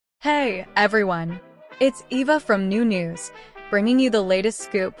Hey, everyone. It's Eva from New News, bringing you the latest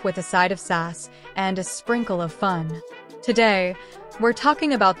scoop with a side of sass and a sprinkle of fun. Today, we're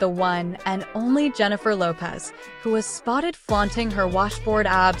talking about the one and only Jennifer Lopez, who was spotted flaunting her washboard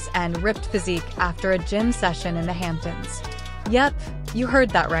abs and ripped physique after a gym session in the Hamptons. Yep, you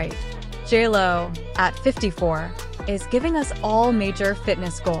heard that right. JLo, at 54, is giving us all major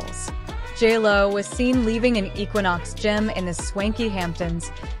fitness goals. JLo was seen leaving an Equinox gym in the swanky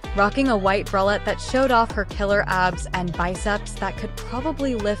Hamptons, rocking a white bralette that showed off her killer abs and biceps that could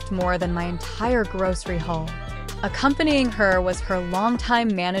probably lift more than my entire grocery haul. Accompanying her was her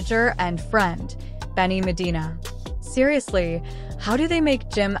longtime manager and friend, Benny Medina. Seriously, how do they make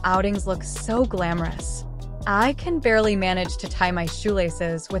gym outings look so glamorous? I can barely manage to tie my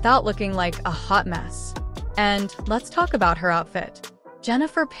shoelaces without looking like a hot mess. And let's talk about her outfit.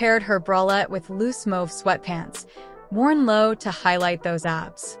 Jennifer paired her bralette with loose mauve sweatpants, worn low to highlight those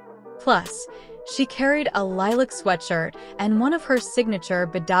abs. Plus, she carried a lilac sweatshirt and one of her signature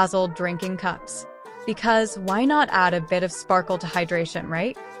bedazzled drinking cups. Because why not add a bit of sparkle to hydration,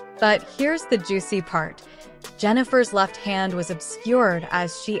 right? But here's the juicy part. Jennifer's left hand was obscured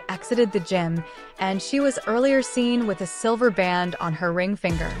as she exited the gym, and she was earlier seen with a silver band on her ring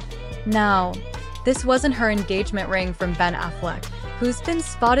finger. Now, this wasn't her engagement ring from Ben Affleck, who's been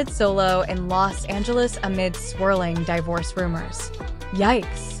spotted solo in Los Angeles amid swirling divorce rumors.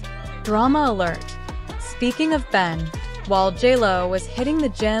 Yikes. Drama alert. Speaking of Ben, while JLo was hitting the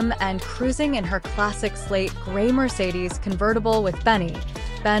gym and cruising in her classic slate gray Mercedes convertible with Benny,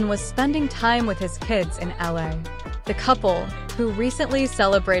 Ben was spending time with his kids in LA. The couple, who recently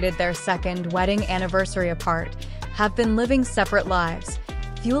celebrated their second wedding anniversary apart, have been living separate lives,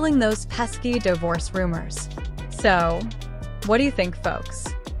 fueling those pesky divorce rumors. So, what do you think,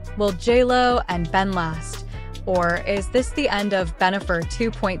 folks? Will JLo and Ben last? Or is this the end of Benifer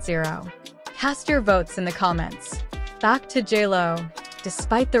 2.0? Cast your votes in the comments. Back to JLo.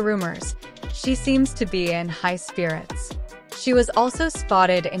 Despite the rumors, she seems to be in high spirits. She was also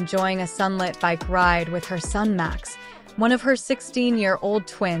spotted enjoying a sunlit bike ride with her son Max, one of her 16-year-old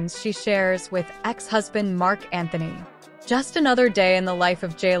twins she shares with ex-husband Mark Anthony. Just another day in the life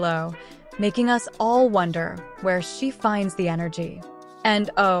of JLo, making us all wonder where she finds the energy. And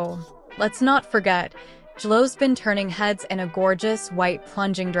oh, let's not forget, JLo's been turning heads in a gorgeous white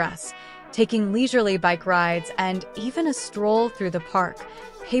plunging dress, taking leisurely bike rides and even a stroll through the park,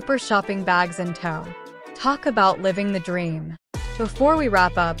 paper shopping bags in tow. Talk about living the dream. Before we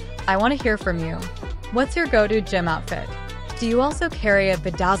wrap up, I want to hear from you. What's your go-to gym outfit? Do you also carry a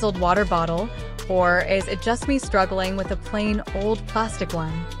bedazzled water bottle, or is it just me struggling with a plain old plastic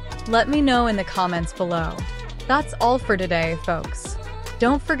one? Let me know in the comments below. That's all for today, folks.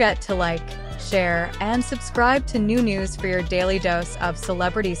 Don't forget to like, share, and subscribe to New News for your daily dose of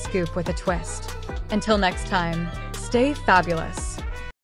celebrity scoop with a twist. Until next time, stay fabulous.